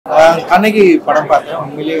Kannagi படம் பார்த்தேன்.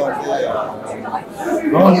 உண்மையிலேயே வந்து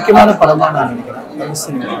ரொம்ப முக்கியமான படமா நான் நினைக்கிறேன். தமிழ்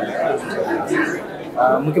சினிமா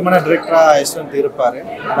முக்கியமான டைரக்டரா யஷ்வந்த் இருப்பாரு.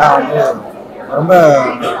 ஆனா வந்து ரொம்ப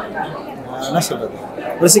என்ன சொல்றது,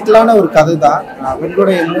 ஒரு சிக்கலான ஒரு கதை தான். பெண்ணோட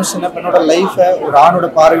எமோஷனை, பெண்ணோட லைஃபை ஒரு ஆணோட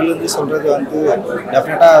பார்வையிலிருந்து சொல்றது வந்து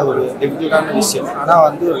டெஃபினட்டா ஒரு டிஃபிகல்ட்டான விஷயம். ஆனால்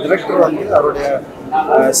வந்து ஒரு டிரெக்டர் வந்து அவருடைய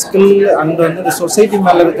ஸ்கில் அண்ட் வந்து இந்த சொசைட்டி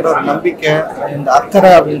மேலே இருக்கிற ஒரு நம்பிக்கை, இந்த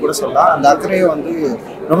அக்கறை அப்படின்னு கூட சொல்லலாம். அந்த அக்கறையை வந்து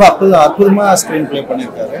ரொம்ப அற்புதமாக ஸ்க்ரீன் ப்ளே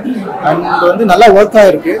பண்ணியிருக்காரு. அண்ட் வந்து நல்லா ஒர்க்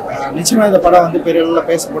ஆகிருக்கு. நிச்சயமாக இந்த படம் வந்து பெரிய அளவில்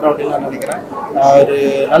பேசப்படும் அப்படின்னு நான் நினைக்கிறேன். ஒரு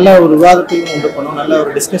நல்ல ஒரு விவாதத்தையும் உண்டு பண்ணும், நல்ல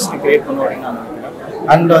ஒரு டிஸ்கஷனை கிரியேட் பண்ணும் அப்படின்னு நான் நினைக்கிறேன்.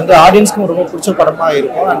 அண்ட் வந்து ஆடியன்ஸ்க்கும் ரொம்ப பிடிச்ச படமாக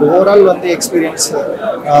இருக்கும். அண்ட் ஓவரால் வந்து எக்ஸ்பீரியன்ஸ்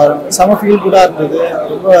செம ஃபீல் குடாக இருந்தது.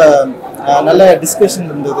 ரொம்ப நல்ல டிஸ்கஷன்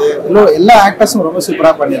இருந்தது. எல்லா ஆக்டர்ஸும் ரொம்ப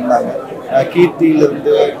சூப்பராக பண்ணியிருந்தாங்க.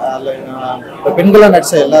 கீர்த்தியிலிருந்து பெண்களாக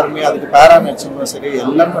நடிச்ச எல்லாருமே, அதுக்கு பேரா நடிச்சவங்களும் சரி,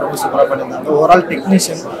 எல்லாருமே ரொம்ப சூப்பராக பண்ணியிருந்தாங்க. ஓவரால்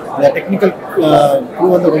டெக்னீஷியன், இந்த டெக்னிக்கல் க்ரூ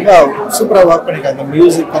வந்து ரொம்ப சூப்பராக ஒர்க் பண்ணியிருக்காங்க.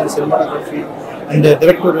 Music and cinematography and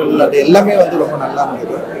directorial அது எல்லாமே வந்து ரொம்ப நல்லா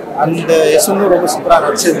இருந்தது. அந்த யஷ்வந்தும் ரொம்ப சூப்பராக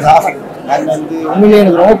நடிச்சிருந்தா. அண்ட் வந்து உண்மையிலேயே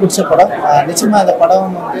எனக்கு ரொம்ப பிடிச்ச படம். நிச்சயமாக இந்த படம்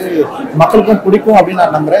வந்து மக்களுக்கும் பிடிக்கும் அப்படின்னு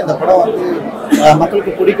நான் நம்புகிறேன். இந்த படம் வந்து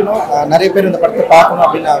மக்களுக்கு பிடிக்கணும், நிறைய பேர் இந்த படத்தை பார்க்கணும்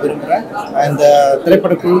அப்படின்னு நான் விரும்புகிறேன். இந்த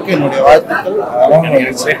திரைப்பட குழுவுக்கு என்னுடைய வாழ்த்துக்கள்.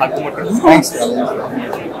 தேங்க்ஸ்.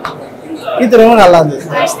 இது ரொம்ப நல்லா இருந்தது.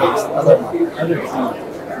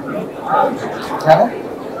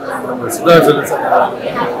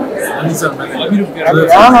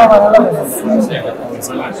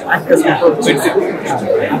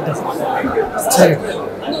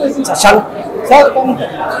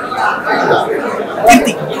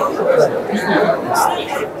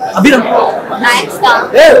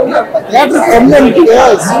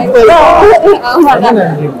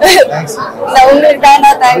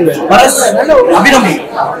 Abirami.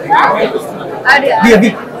 Thanks,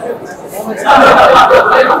 Abirami.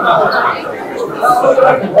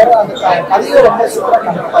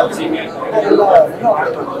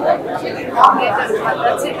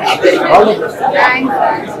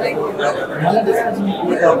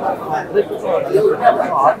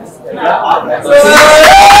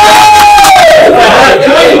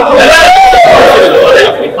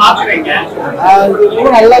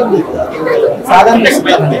 நல்லா இருந்தது. சாதாரண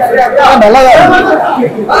நல்லா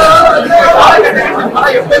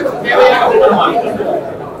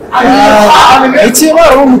நிச்சயமா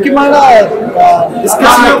ரொம்ப முக்கியமான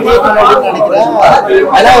டிஸ்கஷன் நினைக்கிறேன்.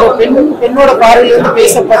 ஆனா ஒரு பெண்ணோட பார்வையிலிருந்து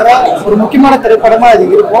பேசப்படுற ஒரு முக்கியமான திரைப்படமா இது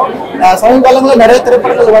இருக்கும். சமீப காலங்களில் நிறைய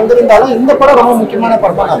திரைப்படங்கள் வந்திருந்தாலும் இந்த படம் ரொம்ப முக்கியமான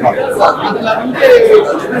படமா நான் பார்க்கிறேன்.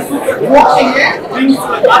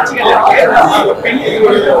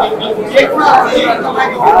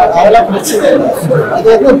 அதெல்லாம் பிரச்சனை இல்லை. அது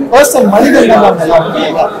வந்து பர்சன் மனிதன் தான்.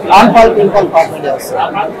 ஆண் பால் பெண் பால் பார்க்க வேண்டிய அவசியம்.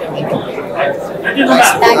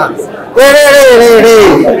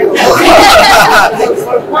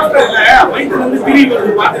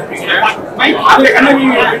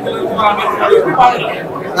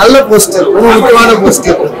 நல்ல போஸ்டர், ரொம்ப முக்கியமான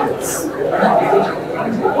போஸ்டர்.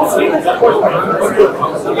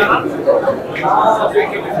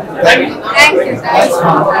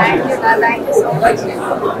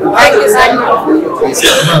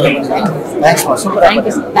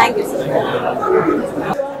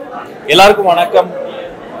 எல்லாருக்கும் வணக்கம்.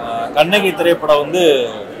 கண்ணகி திரைப்படம் வந்து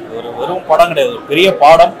ஒரு வெறும் படம் கிடையாது, ஒரு பெரிய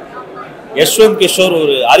பாடம். யஷ்வந்த் கிஷோர்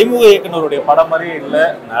ஒரு அறிமுக இயக்குனருடைய படம் மாதிரியே இல்லை.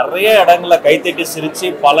 நிறைய இடங்கள்ல கைத்தட்டி சிரிச்சு,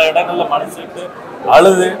 பல இடங்கள்ல மனசுட்டு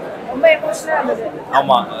அழுது,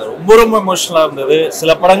 ஆமா ரொம்ப ரொம்ப எமோஷனலா இருந்தது.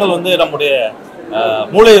 சில படங்கள் வந்து நம்முடைய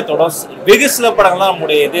மூளையை தொடும், வெகு சில படங்கள்லாம்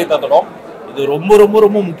நம்முடைய இதயத்தை தொடும். இது ரொம்ப ரொம்ப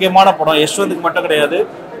ரொம்ப முக்கியமான படம். யஷ்வந்துக்கு மட்டும் கிடையாது,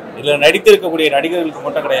 இதுல நடித்திருக்கக்கூடிய நடிகர்களுக்கு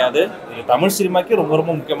மட்டும் கிடையாது, இது தமிழ் சினிமாக்கு ரொம்ப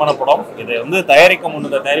ரொம்ப முக்கியமான படம். இதை வந்து தயாரிக்க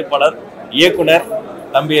முன்னுள்ள தயாரிப்பாளர், இயக்குனர்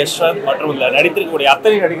தம்பி யஷ்வந்த் மற்றும் இதில் நடித்திருக்கக்கூடிய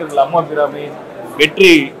அத்தனை நடிகர்கள், அம்மு, அபிராமி,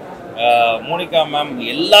 வெற்றி, மோனிகா மேம்,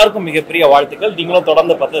 எல்லாருக்கும் மிகப்பெரிய வாழ்த்துக்கள். நீங்களும்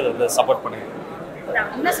தொடர்ந்து பார்த்து சப்போர்ட் பண்ணுங்க.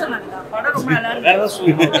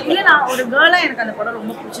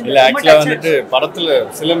 படத்துல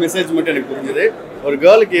சில மெசேஜ் மட்டும் எனக்கு புரிஞ்சுது. ஒரு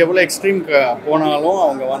கேர்ளுக்கு எவ்வளவு எக்ஸ்ட்ரீம் போனாலும்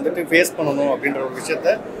அவங்க வந்துட்டு ஃபேஸ் பண்ணணும் அப்படின்ற ஒரு விஷயத்த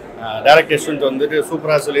டைரக்டர் யஷ்வந்த் வந்துட்டு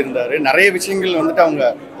சூப்பராக சொல்லியிருந்தாரு. நிறைய விஷயங்கள் வந்துட்டு அவங்க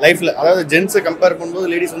லைஃப்ல, அதாவது ஜென்ஸை கம்பேர் பண்ணும்போது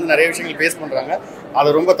லேடிஸ் வந்து நிறைய விஷயங்கள் ஃபேஸ் பண்றாங்க. அதை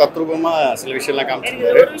ரொம்ப தத்ரூபமா சில விஷயம்லாம்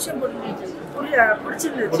காமிச்சிருந்தாரு.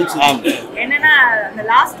 பிடிச்சிருந்துச்சு. என்னன்னா அந்த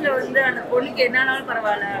லாஸ்ட்ல வந்து அந்த பொண்ணுக்கு என்னாலும்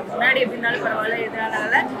பரவாயில்ல, முன்னாடி எப்படி இருந்தாலும் பரவாயில்ல,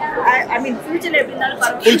 எதனால ஐ மீன் ஃபியூச்சர்ல எப்படி இருந்தாலும்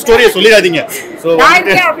பரவாயில்ல, ஃபுல் ஸ்டோரியை சொல்லிடாதீங்க. ஸோ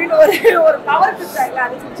அப்படின்னு ஒரு பவர் கொடுத்தாங்க.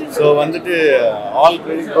 அது பிடிச்சிருந்துச்சு. ஸோ வந்துட்டு all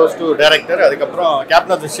credit goes to director. அதுக்கப்புறம்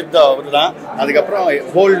கேப்டன் ஆஃப் தி ஷிப் தான் அவர் தான். அதுக்கப்புறம்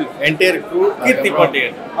ஹோல் என்டையர் க்ரூ, கீர்த்தி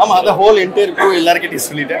பாண்டியன். ஆமாம், அதான் ஹோல் என்டையர் க்ரூ எல்லாருக்கிட்டையும்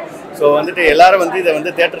சொல்லிட்டேன். ஸோ வந்துட்டு எல்லாரும் வந்து இதை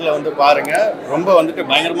வந்து தேட்டரில் வந்து பாருங்கள். ரொம்ப வந்துட்டு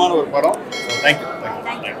பயங்கரமான ஒரு படம். So thank you.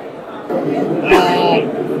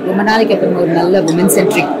 ரொம்ப நாளைக்கு அப்புறம் ஒரு நல்ல உமன்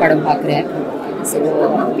சென்ட்ரிக் படம் பார்க்குறேன். ஸோ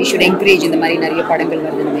வி ஷுட் என்கரேஜ், இந்த மாதிரி நிறைய படங்கள்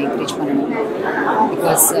வருது, நம்ம என்கரேஜ் பண்ணணும்.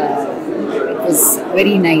 Because it was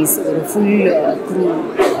very nice. ஒரு ஃபுல் க்ரூ,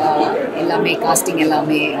 எல்லாமே காஸ்டிங்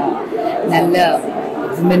எல்லாமே நல்ல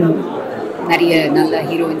உமன், நிறைய நல்ல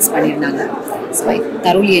ஹீரோயின்ஸ் பண்ணியிருந்தாங்க. So I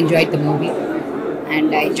thoroughly enjoyed the movie and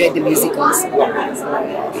I enjoyed the music also. So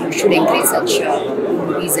you should encourage such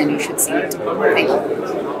movies and you should see it. Thank you.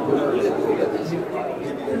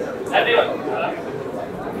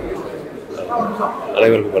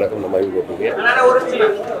 அனைவருக்கும் வணக்கம். நம்ம கோப்பிங்க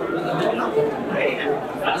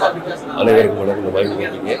அனைவருக்கும் வணக்கம். நம்ம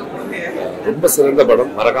கோப்பிங்க ரொம்ப சிறந்த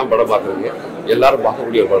படம், மறக்காம படம் பார்க்குறீங்க, எல்லாரும்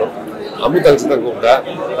பார்க்கக்கூடிய ஒரு படம். அம்மு தங்கச்சி தான் கூப்பிட்டா,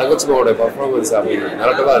 தங்கச்சிமாவோட பர்ஃபார்மன்ஸ் அப்படி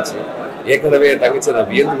நடக்கதான் இருந்துச்சு. ஏற்கனவே தங்கச்சி நான்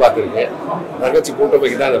வியந்து பார்த்துருக்கேன். தங்கச்சி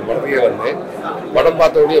கூட்டமைக்கு தான் அந்த படத்துக்கே வந்தேன். படம்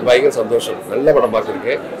பார்த்த உடனே பயங்கர சந்தோஷம். நல்ல படம்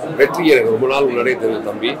பார்த்துருக்கேன். வெற்றி எனக்கு ரொம்ப நாள் முன்னாடியே தெரியும்.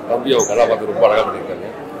 தம்பி அவங்க கதாபாத்திரம் ரொம்ப அழகாக பண்ணியிருக்காங்க.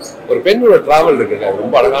 ஒரு பெண்ணோட டிராவல் இருக்குங்க,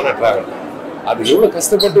 ரொம்ப அழகான டிராவல். அது எவ்வளோ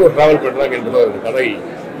கஷ்டப்பட்டு ஒரு டிராவல் பண்ணுறாங்க என்பது ஒரு கதை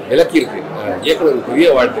விளக்கி இருக்கு. இயக்குனருக்கு பெரிய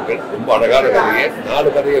வாழ்த்துக்கள். ரொம்ப அழகான கதையை 4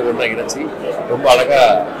 கதையை ஒன்றா இணைச்சி ரொம்ப அழகாக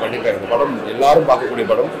பண்ணியிருக்காங்க. இந்த படம் எல்லாரும் பார்க்கக்கூடிய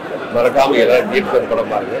படம். மறக்காம எல்லாரும் தியேட்டர்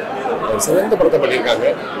படம் பாருங்க. சிறந்த படத்தை பண்ணியிருக்காங்க.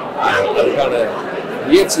 அதுக்கான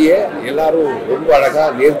முயற்சியை எல்லாரும் ரொம்ப அழகா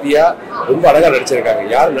நேர்த்தியா ரொம்ப அழகா நடிச்சிருக்காங்க.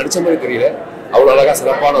 யாரும் நடிச்ச மாதிரி தெரியல, அவ்வளோ அழகா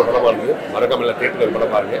சிறப்பான ஒரு படமா இருந்தது. மறக்காம எல்லாம் தியேட்டர்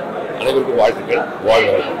படம் பாருங்க. அனைவருக்கும் வாழ்த்துக்கள்.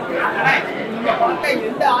 வாழ்க.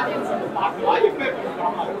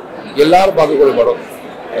 எல்லாரும் பார்க்கக்கூடிய படம்.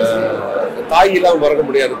 தாய் இல்லாமல் மறக்க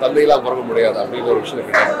முடியாது, தந்தை இல்லாமல் மறக்க முடியாது அப்படின்னு ஒரு விஷயம்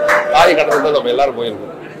கிடையாது. தாய் கடந்து தான் நம்ம எல்லாரும்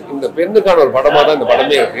போயிருக்கோம். இந்த பெண்ணுக்கான ஒரு படமா தான் இந்த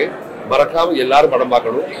படமே இருக்கு. மறக்காம எல்லாரும் படம்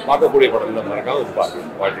பார்க்கணும். பார்க்கக்கூடிய படம் தான், மறக்காம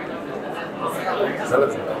பார்க்கணும். வாழ்த்துக்கள்.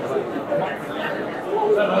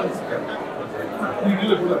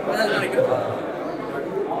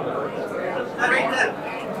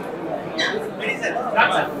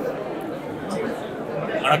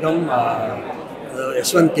 வணக்கம்.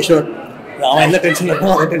 யஷ்வந்த் கிஷோர். அவன் என்ன டென்ஷன்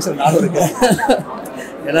இருக்கும், அதே டென்ஷன் நானும் இருக்கேன்.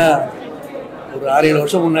 ஏன்னா ஒரு 6-7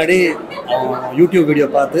 வருஷம் முன்னாடி அவன் யூடியூப் வீடியோ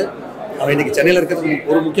பார்த்து அவன் இன்னைக்கு சென்னையில் இருக்கிறதுக்கு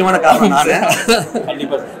ஒரு முக்கியமான காரணம் நான்.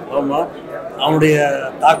 கண்டிப்பாக. ஆமாம், அவனுடைய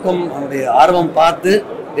தாக்கம், அவனுடைய ஆர்வம் பார்த்து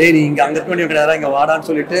டேய் நீ இங்கே அங்கே இருக்க வேண்டிய கிடையாது, இங்கே வாடான்னு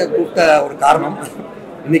சொல்லிட்டு கூப்பிட்ட ஒரு காரணம்.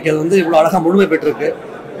 இன்னைக்கு அது வந்து இவ்வளோ அழகாக முழுமை பெற்றிருக்கு.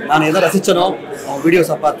 நான் எதை ரசித்தனோ, அவன்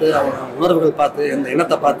வீடியோஸை பார்த்து, அவன் உணர்வுகள் பார்த்து, எந்த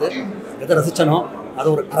எண்ணத்தை பார்த்து எதை ரசித்தனோ அது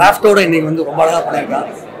ஒரு கிராஃப்டோட இன்னைக்கு வந்து ரொம்ப அழகாக பண்ணியிருக்கான்.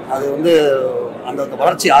 அது வந்து அந்த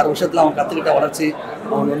வளர்ச்சி 6 வருஷத்தில் அவன் கற்றுக்கிட்ட வளர்ச்சி,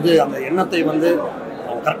 அவன் வந்து அந்த எண்ணத்தை வந்து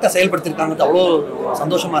அவன் கரெக்டாக செயல்படுத்தியிருக்காங்கிறது அவ்வளோ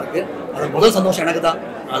சந்தோஷமாக இருக்குது. அது முதல் சந்தோஷம் எனக்கு தான்.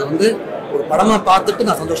 அது வந்து ஒரு படமாக பார்த்துட்டு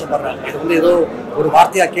நான் சந்தோஷப்படுறேன். இது வந்து ஏதோ ஒரு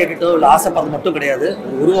வார்த்தையாக கேட்டுட்டோ இல்லை ஆசைப்படுறது மட்டும் கிடையாது.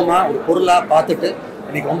 ஒரு உருவமாக, ஒரு பொருளாக பார்த்துட்டு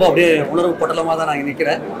இன்னைக்கு ரொம்ப அப்படியே உணர்வு பட்டலமாக தான் நான்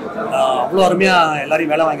நிற்கிறேன். அவ்வளோ அருமையாக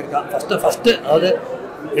எல்லாரையும் வேலை வாங்கியிருக்கான். ஃபஸ்ட்டு அதாவது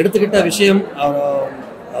எடுத்துக்கிட்ட விஷயம்,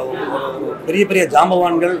 பெரிய பெரிய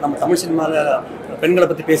ஜாம்பவான்கள் நம்ம தமிழ் சினிமாவில் பெண்களை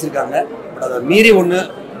பற்றி பேசியிருக்காங்க. பட் அதை மீறி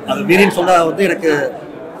அது மீறின்னு சொல்ல வந்து எனக்கு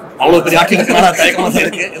அவ்வளோ பெரிய ஆட்சிகளுக்கான தயக்கமாக தான்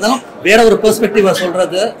இருக்குது. இருந்தாலும் வேற ஒரு பெர்ஸ்பெக்டிவை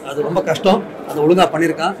சொல்கிறது அது ரொம்ப கஷ்டம். அது ஒழுங்காக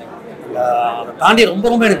பண்ணியிருக்கான். அதை தாண்டி ரொம்ப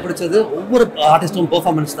ரொம்ப எனக்கு பிடிச்சது ஒவ்வொரு ஆர்டிஸ்டும்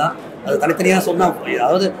பெர்ஃபார்மன்ஸ் தான். அது தனித்தனியாக சொன்னால்,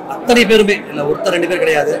 அதாவது அத்தனை பேருமே இல்லை, ஒருத்தர் 2 பேர்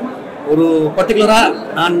கிடையாது. ஒரு பர்டிகுலராக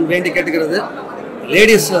நான் வேண்டி கேட்டுக்கிறது,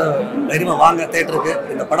 லேடிஸ் தைரியமாக வாங்க தேட்டருக்கு.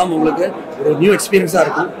 இந்த படம் உங்களுக்கு ஒரு நியூ எக்ஸ்பீரியன்ஸாக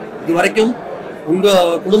இருக்கும். இது வரைக்கும்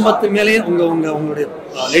உங்கள் குடும்பத்து மேலேயே உங்களுடைய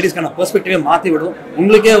லேடிஸ்க்கான பெர்ஸ்பெக்டிவே மாற்றி விடும்.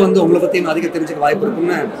 உங்களுக்கே வந்து உங்களை பற்றி அதிக தெரிஞ்சுக்க வாய்ப்பு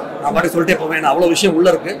இருக்குன்னு நான் பாட்டி சொல்லிட்டே போவேன். அவ்வளோ விஷயம் உள்ளே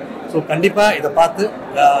இருக்குது. ஸோ கண்டிப்பாக இதை பார்த்து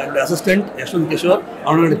என்னுடைய அசிஸ்டன்ட் யஷ்வந்த் கிஷோர்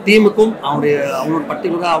அவனுடைய டீமுக்கும் அவனோட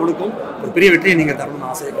பர்டிகுலராக அவனுக்கும் ஒரு பெரிய வெற்றியை நீங்கள் தரணும்னு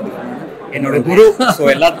ஆசையை கண்டிப்பாங்க. என்னோட குரு. ஸோ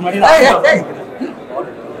எல்லாத்துக்கு முன்னாடி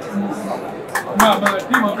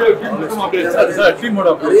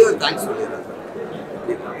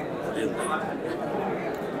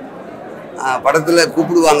படத்தில்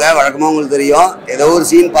கூப்பிடுவாங்க, வழக்கமாக உங்களுக்கு தெரியும். ஏதோ ஒரு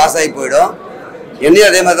சீன் பாஸ் ஆகி போயிடும். என்னையும்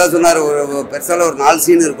அதே மாதிரி தான் சொன்னார். ஒரு பெருசால ஒரு 4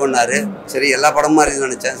 சீன் இருக்கும்னாரு. சரி, எல்லா படமும் மாதிரி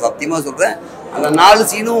நினச்சேன். சத்தியமாக சொல்கிறேன், அந்த 4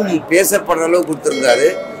 சீனும் பேசப்படுற அளவு கொடுத்துருந்தாரு.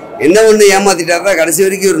 என்ன ஒன்று ஏமாத்திட்டாருன்னா, கடைசி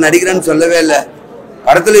வரைக்கும் இவர் நடிக்கிறேன்னு சொல்லவே இல்லை.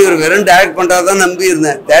 படத்தில் இவர் வெறும் டைரக்ட் பண்ணுறதான் நம்பி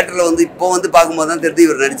இருந்தேன். தேட்டரில் வந்து இப்போ வந்து பார்க்கும்போது தான் தெரிஞ்சு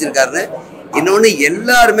இவர் நடிச்சிருக்காருன்னு. இன்னொன்று,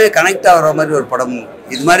 எல்லாருமே கனெக்ட் ஆகிற மாதிரி ஒரு படம்.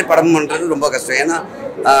 இது மாதிரி படம் பண்ணுறது ரொம்ப கஷ்டம். ஏன்னா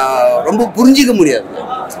ரொம்ப புரிஞ்சிக்க முடியாது.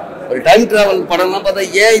 ஒரு டைம் டிராவல் படம்லாம் பார்த்தா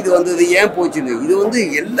ஏன் இது வந்தது, ஏன் போச்சுன்னு, இது வந்து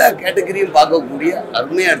எல்லா கேட்டகரியும் பார்க்கக்கூடிய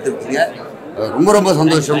அருமையாக எடுத்துருக்கீங்க. ரொம்ப ரொம்ப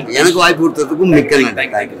சந்தோஷம். எனக்கு வாய்ப்பு கொடுத்ததுக்கும் மிக்க நன்றி.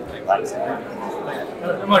 தேங்க்யூ.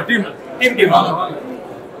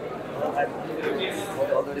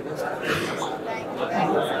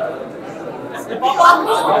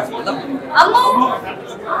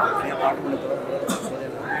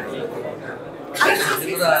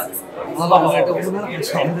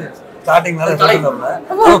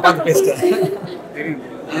 பார்த்து பேசிட்டேன்.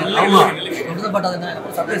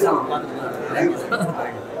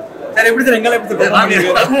 சரி, எப்படி சார் எங்களை எப்படி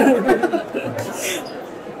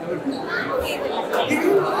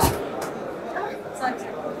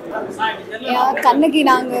கண்ணகி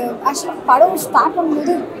நாங்கள் ஆக்சுவலாக படம் ஸ்டார்ட்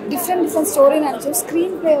பண்ணும்போது டிஃப்ரெண்ட் ஸ்டோரி நினச்சோம்.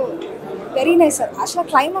 Screen play very nice sir. ஆக்சுவலாக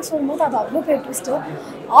கிளைமேக்ஸ் வரும்போது அது அவ்வளோ பெரிய ட்விஸ்ட்டு.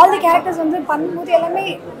 ஆல் தி கேரக்டர்ஸ் வந்து பண்ணும்போது எல்லாமே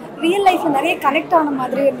ரியல் லைஃப்பில் நிறைய கனெக்ட் ஆன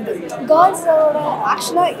மாதிரி இருந்தது. கேர்ள்ஸோட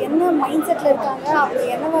ஆக்சுவலாக என்ன மைண்ட் செட்டில் இருக்காங்க, அவங்க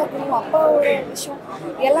என்னவா இருக்கணும், அப்பாவோட விஷயம்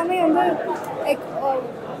எல்லாமே வந்து லைக்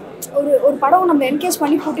ஒரு படம் நம்ம என்கேஜ்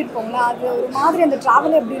பண்ணி கூட்டிகிட்டு போங்களேன். அது ஒரு மாதிரி அந்த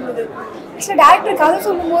ட்ராவல் எப்படி இருந்தது. ஆக்சுவலாக டேரக்டர் கதை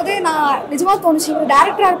சொல்லும்போது நான் நிஜமாக தோணுச்சு ஒரு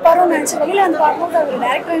டேரக்டராக இருப்பாரோன்னு நினச்சி வெளியில் வந்து பார்க்கும்போது அவர்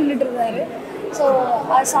டேரக்டராக நின்றுட்டு இருந்தார். ஸோ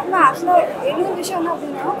அது சொன்னால் ஆக்சுவலாக இன்னொரு விஷயம் என்ன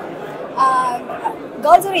அப்படின்னா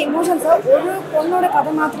கேர்ள்ஸோட எமோஷன்ஸை ஒரு பொண்ணோட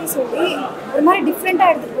கதை மாதிரி சொல்லி ஒரு மாதிரி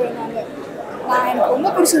டிஃப்ரெண்ட்டாக எடுத்துகிட்டு போயிருந்தாங்க. எனக்கு ரொம்ப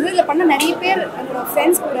பிடிச்சது. இதில் பண்ண நிறைய பேர் என்னோடய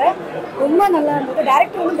ஃப்ரெண்ட்ஸ் கூட ரொம்ப நல்லா இருந்தது.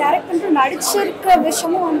 டேரக்டர் வந்து டேரக்ட் பண்ணிட்டு நடிச்சிருக்க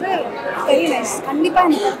விஷயமும் வந்து வெரி நைஸ். கண்டிப்பாக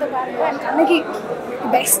எனக்கு படத்தை பாருங்கள். எனக்கு அன்னைக்கு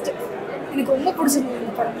பெஸ்ட். எனக்கு ரொம்ப பிடிச்சிருந்தது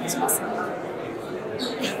இந்த படம்.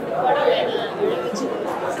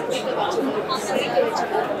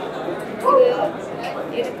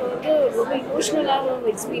 எனக்கு வந்து ரொம்ப இமோஷ்னலான ஒரு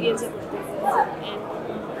எக்ஸ்பீரியன்ஸை கொடுத்துருக்கு.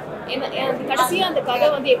 அந்த கடைசியாக அந்த கதை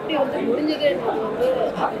வந்து எப்படி வந்து முடிஞ்சதுன்றது வந்து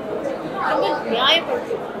ரொம்ப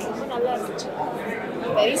நியாயப்படுத்தும். ரொம்ப நல்லா இருந்துச்சு.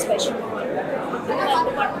 Very special.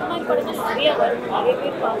 அந்த படம் மாதிரி படங்கள் நிறையா வரும், நிறைய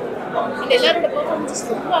பேர் பார்க்கணும். அண்ட் எல்லாரோட பர்ஃபார்மன்ஸஸ்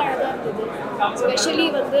ரொம்ப அழகாக இருந்தது. ஸ்பெஷலி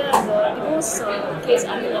வந்து அந்த டிவோர்ஸ் கேஸ்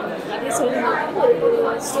அந்த கதையை சொல்லும்போது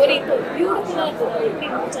ஒரு ஸ்டோரி பியூட்டிஃபுல்லாக இருக்குது. அது எப்படி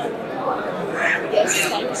முடிச்சாங்க.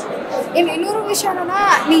 இன்னொரு விஷயம் என்னன்னா,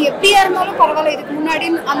 நீ எப்படியா இருந்தாலும் பரவாயில்ல, இதுக்கு முன்னாடி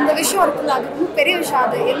அந்த விஷயம் இருக்குல்ல, அது ரொம்ப பெரிய விஷயம்.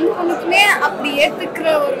 அது எந்த பொண்ணுக்குமே அப்படி ஏற்றுக்கிற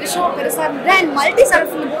ஒரு விஷயம் பெருசாக இருந்தது. அண்ட் மல்டி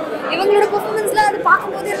சரஃபிலிம் இவங்களோட பெர்ஃபார்மன்ஸ்லாம் அது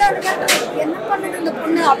பார்க்கும்போது எல்லாம் என்ன பண்ணுது இந்த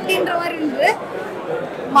பொண்ணு அப்படின்ற மாதிரி இருந்தது.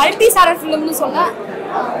 மல்டி சரஃபிலிம்னு சொன்ன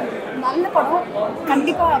நல்ல படம்,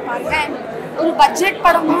 கண்டிப்பாக பாருங்க. ஒரு பட்ஜெட்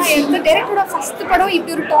படமாக எடுத்து டைரக்டரோட ஃபர்ஸ்ட் படம்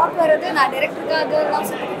இப்படி ஒரு டாக் வர்றது, நான் டைரக்டருக்காக அதெல்லாம்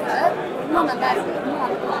சொல்லியிருக்கேன். ரொம்ப நல்லா இருக்குது.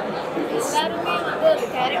 எல்லாருமே வந்து அந்த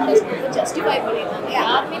கேரக்டர்ஸ் வந்து ஜஸ்டிஃபை பண்ணியிருந்தாங்க.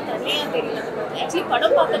 யாருமே தனியாக தெரியல. ஆக்சுவலி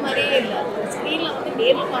படம் பார்த்த மாதிரியே இல்லை, ஸ்க்ரீனில் வந்து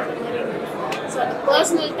நேரில் பார்த்த மாதிரி இருந்தது. ஸோ அந்த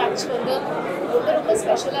பர்சனல் டச் வந்து ரொம்ப ரொம்ப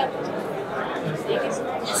ஸ்பெஷலாக இருந்துச்சு.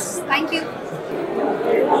 தேங்க்யூ.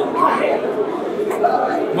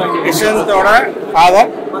 யஷ்வந்தோட ஃபாதர்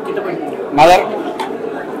மதர்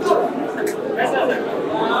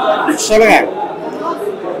சொல்லுங்க.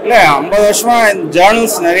 இல்லை 50 வருஷமா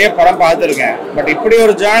ஜேர்னல்ஸ் நிறைய படம் பார்த்துருக்கேன். பட் இப்படி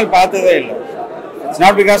ஒரு ஜேர்னல் பார்த்ததே இல்லை. It's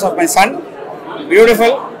not because of my son.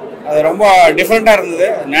 Beautiful. அது ரொம்ப டிஃப்ரெண்ட்டாக இருந்தது.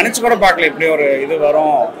 நினச்சி கூட பார்க்கல இப்படி ஒரு இது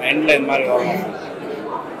வரும், எண்டில் இந்த மாதிரி வரும்.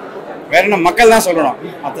 வேற என்ன, மக்கள் தான் சொல்லணும்.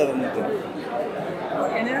 மற்றது வந்து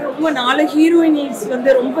ரொம்ப 4 ஹீரோயினிஸ் வந்து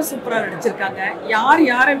ரொம்ப சூப்பராக நடிச்சிருக்காங்க.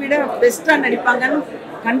 யாரை விட பெஸ்ட்டாக நடிப்பாங்கன்னு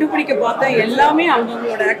கண்டுபிடிக்க பார்த்தா எல்லாமே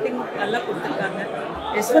அவங்களோட ஆக்டிங் நல்லா கொடுத்துருக்காங்க.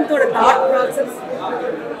 யஷ்வந்தோட தாட் ப்ராசஸ்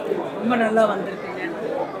ரொம்ப நல்லா வந்திருக்குங்க.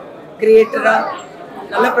 கிரியேட்டராக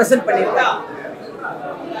நல்லா ப்ரெசென்ட் பண்ணியிருக்காங்க.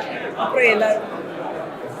 அப்புறம் எல்லாரும்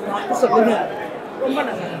பார்த்து சொல்லுங்க, ரொம்ப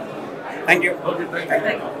நல்லா. தேங்க்யூ.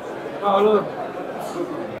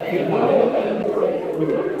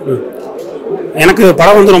 எனக்கு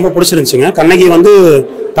படம் வந்து ரொம்ப பிடிச்சிருந்துச்சுங்க. கண்ணகி வந்து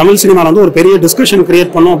தமிழ் சினிமாவில் வந்து ஒரு பெரிய டிஸ்கஷன்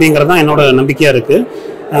கிரியேட் பண்ணும் அப்படிங்கிறது தான் என்னோட நம்பிக்கையாக இருக்குது.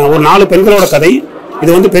 ஒரு 4 பெண்களோட கதை.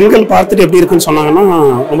 இது வந்து பெண்கள் பார்த்துட்டு எப்படி இருக்குன்னு சொன்னாங்கன்னா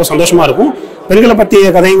ரொம்ப சந்தோஷமாக இருக்கும். பெண்களை பற்றிய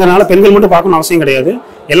கதைங்கிறனால பெண்கள் மட்டும் பார்க்கணும் அவசியம் கிடையாது.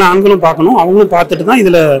 எல்லா ஆண்களும் பார்க்கணும். அவங்களும் பார்த்துட்டு தான்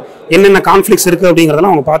இதில் என்னென்ன கான்ஃப்ளிக்ஸ் இருக்குது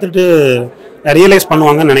அப்படிங்கிறதெல்லாம் அவங்க பார்த்துட்டு ரியலைஸ்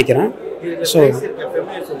பண்ணுவாங்கன்னு நினைக்கிறேன். ஸோ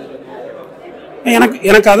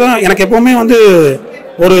எனக்கு எப்போவுமே வந்து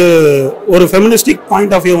ஒரு ஃபெமினிஸ்டிக்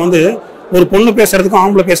பாயிண்ட் ஆஃப் வியூ வந்து ஒரு பொண்ணு பேசுறதுக்கும்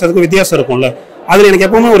ஆம்பளை பேசுறதுக்கும் வித்தியாசம் இருக்கும்ல. அதில் எனக்கு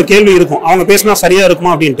எப்பவுமே ஒரு கேள்வி இருக்கும், அவங்க பேசினா சரியா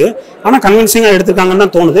இருக்குமா அப்படின்ட்டு. ஆனால் கன்வின்சிங்காக எடுத்துருக்காங்கன்னு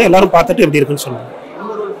தான் தோணுது. எல்லாரும் பார்த்துட்டு எப்படி இருக்குன்னு சொல்லுவாங்க.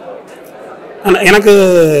 எனக்கு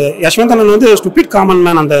யஷ்வந்த் அண்ணன் வந்து ஸ்டூபிட் காமன்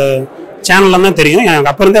மேன் அந்த சேனலில் தான் தெரியும். எனக்கு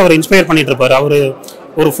அப்போ இருந்தே அவர் இன்ஸ்பயர் பண்ணிட்டு இருப்பார். அவர்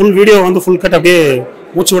ஒரு ஃபுல் வீடியோ வந்து ஃபுல் கட் அப்படியே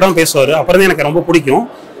மூச்சு விடாமல் பேசுவார். அப்புறம் தான் எனக்கு ரொம்ப பிடிக்கும்.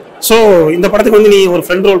 ஸோ இந்த படத்துக்கு வந்து நீ ஒரு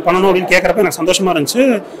ஃப்ரெண்ட் ரோல் பண்ணணும் அப்படின்னு கேட்குறப்ப எனக்கு சந்தோஷமாக இருந்துச்சு.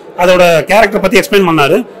 அதோட கேரக்டர் பற்றி எக்ஸ்பிளைன்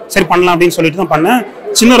பண்ணாரு. சரி பண்ணலாம் அப்படின்னு சொல்லிட்டு தான் பண்ணேன்.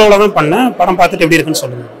 சின்ன ரோலாக தான் பண்ணேன். படம் பார்த்துட்டு எப்படி இருக்குன்னு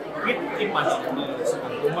சொல்லுங்கள்.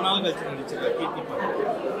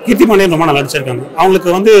 கீர்த்தி பாண்டியன் ரொம்ப நல்லா நடிச்சிருக்காங்க. அவங்களுக்கு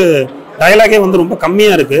வந்து டயலாகே வந்து ரொம்ப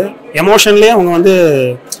கம்மியாக இருக்குது. எமோஷன்லேயே அவங்க வந்து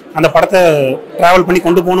அந்த படத்தை ட்ராவல் பண்ணி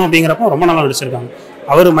கொண்டு போகணும் அப்படிங்கிறப்ப ரொம்ப நல்லா நடிச்சிருக்காங்க.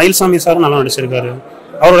 அவர் மயில்சாமி சாரும் நல்லா நடிச்சிருக்காரு.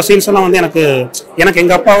 அவரோட சீன்ஸ் எல்லாம் வந்து எனக்கு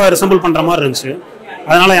எங்கள் அப்பாவை ரிசம்பிள் பண்ணுற மாதிரி இருந்துச்சு.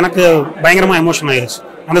 அதனால எனக்கு பயங்கரமாக எமோஷன் ஆயிடுச்சு.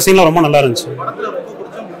 அந்த சீன்லாம் ரொம்ப நல்லா இருந்துச்சு.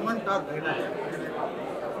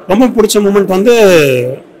 ரொம்ப பிடிச்ச மூமெண்ட் வந்து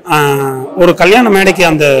ஒரு கல்யாண மேடைக்கு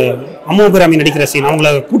அந்த அம்மு அபிராமி நடிக்கிற சீன், அவங்கள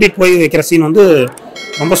கூட்டிகிட்டு போய் வைக்கிற சீன் வந்து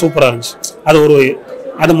ரொம்ப சூப்பராக இருந்துச்சு.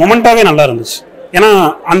 அது மொமெண்ட்டாகவே நல்லா இருந்துச்சு. ஏன்னா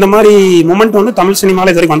அந்த மாதிரி மொமெண்ட் வந்து தமிழ்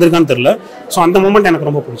சினிமாவில் இது வரைக்கும் வந்திருக்கான்னு தெரியல. ஸோ அந்த மொமெண்ட் எனக்கு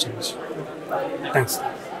ரொம்ப பிடிச்சிருந்துச்சு. தேங்க்ஸ்.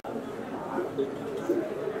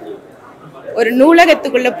 ஒரு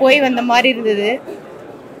நூலகத்துக்குள்ள போய் வந்த மாதிரி இருந்தது.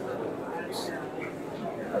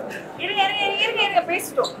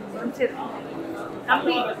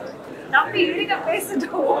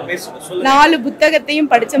 நாலு புத்தகத்தையும்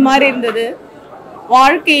படிச்ச மாதிரி இருந்தது.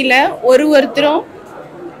 வாழ்க்கையில ஒருத்தரும்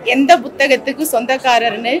எந்த புத்தகத்துக்கு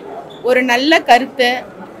சொந்தக்காரர்னு ஒரு நல்ல கருத்தை,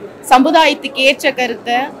 சமுதாயத்துக்கு ஏற்ற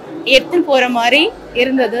கருத்தை எடுத்துன்னு போற மாதிரி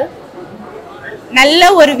இருந்தது. நல்ல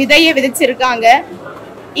ஒரு விதையை விதைச்சிருக்காங்க.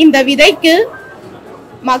 இந்த விதைக்கு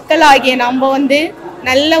மக்களாகிய நம்ம வந்து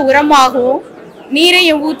நல்ல உரமாகவும்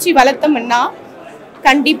நீரையும் ஊற்றி வளர்த்தோம்னா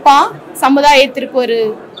கண்டிப்பா சமுதாயத்திற்கு ஒரு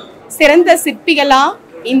சிறந்த சிற்பிகளா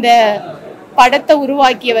இந்த படத்தை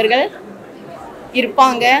உருவாக்கியவர்கள்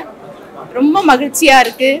இருப்பாங்க. ரொம்ப மகிழ்ச்சியா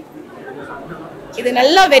இருக்கு. இது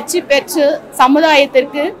நல்லா வெற்றி பெற்று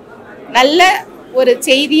சமுதாயத்திற்கு நல்ல ஒரு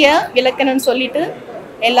செய்தியை விளக்கணும்னு சொல்லிட்டு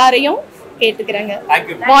எல்லாரையும் கேட்டுக்கிறேங்க.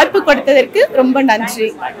 வாய்ப்பு கொடுத்ததற்கு ரொம்ப நன்றி.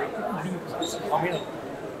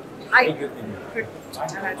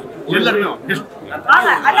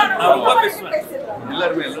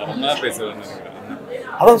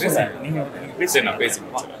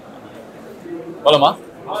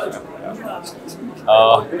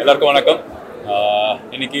 எல்லாருக்கும் வணக்கம்.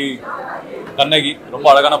 இன்னைக்கு கண்ணகி ரொம்ப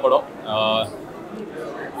அழகான படம்.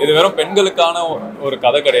 இது வெறும் பெண்களுக்கான ஒரு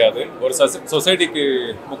கதை கிடையாது, ஒரு சொசைட்டிக்கு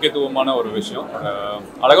முக்கியத்துவமான ஒரு விஷயம்,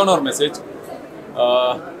 அழகான ஒரு மெசேஜ்.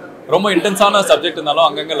 ரொம்ப இன்டென்ஸான சப்ஜெக்ட் இருந்தாலும்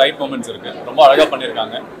அங்கங்கே லைட் மூமெண்ட்ஸ் இருக்குது. ரொம்ப அழகாக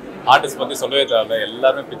பண்ணியிருக்காங்க. ஆர்டிஸ்ட் பற்றி சொல்லவே தேவை,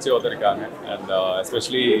 எல்லாருமே பிச்சு ஓத்திருக்காங்க. அண்ட்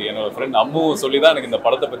எஸ்பெஷலி என்னோட ஃப்ரெண்ட் அம்மு சொல்லி தான் எனக்கு இந்த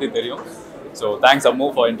படத்தை பற்றி தெரியும். So thanks Ammu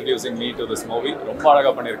for introducing me to this movie. ரொம்ப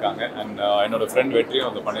அழகாக பண்ணியிருக்காங்க. அண்ட் என்னோட ஃப்ரெண்ட் வெற்றியும்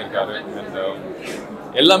வந்து பண்ணியிருக்காரு. அண்ட்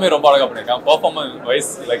எல்லாமே ரொம்ப அழகாக பண்ணியிருக்காங்க. பர்ஃபார்மன்ஸ்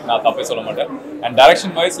வைஸ் லைக் நான் தப்பே சொல்ல மாட்டேன். And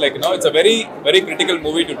direction wise like it's a very very critical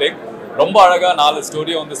movie to take. ரொம்ப அழகாக 4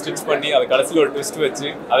 ஸ்டோரியை வந்து ஸ்டிச் பண்ணி அது கடைசியில் ஒரு ட்விஸ்ட் வச்சு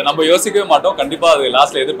அதை நம்ம யோசிக்கவே மாட்டோம். கண்டிப்பாக அது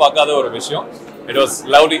லாஸ்ட்டில் எதிர்பார்க்காத ஒரு விஷயம். It was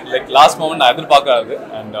lovely. Like last moment நான் எதிர்பார்க்காது.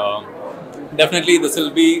 And definitely this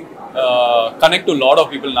will be connect to lot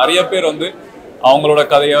of people. நிறைய பேர் வந்து அவங்களோட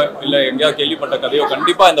கதையோ இல்லை எங்கேயாவது கேள்விப்பட்ட கதையோ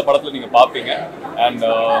கண்டிப்பாக இந்த படத்தில் நீங்கள் பார்ப்பீங்க. அண்ட்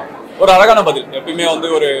ஒரு அழகான பதில். எப்பயுமே வந்து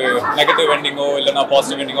ஒரு நெகட்டிவ் எண்டிங்கோ இல்லைனா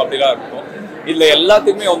பாசிட்டிவ் எண்டிங்கோ அப்படிலாம் இருக்கும். இதில்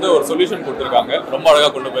எல்லாத்துக்குமே வந்து ஒரு சொல்யூஷன் கொடுத்துருக்காங்க. ரொம்ப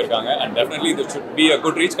அழகாக கொண்டு போயிருக்காங்க. அண்ட் டெஃபினெட்லி இது should be a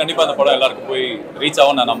good reach. கண்டிப்பாக அந்த படம் எல்லாருக்கும் போய் ரீச்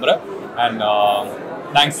ஆகும் நான் நம்புகிறேன். And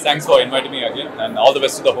thanks for inviting me again. And all the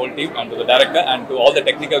best to the whole team and to the director and to all the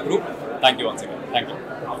technical group. Thank you once again. Thank you.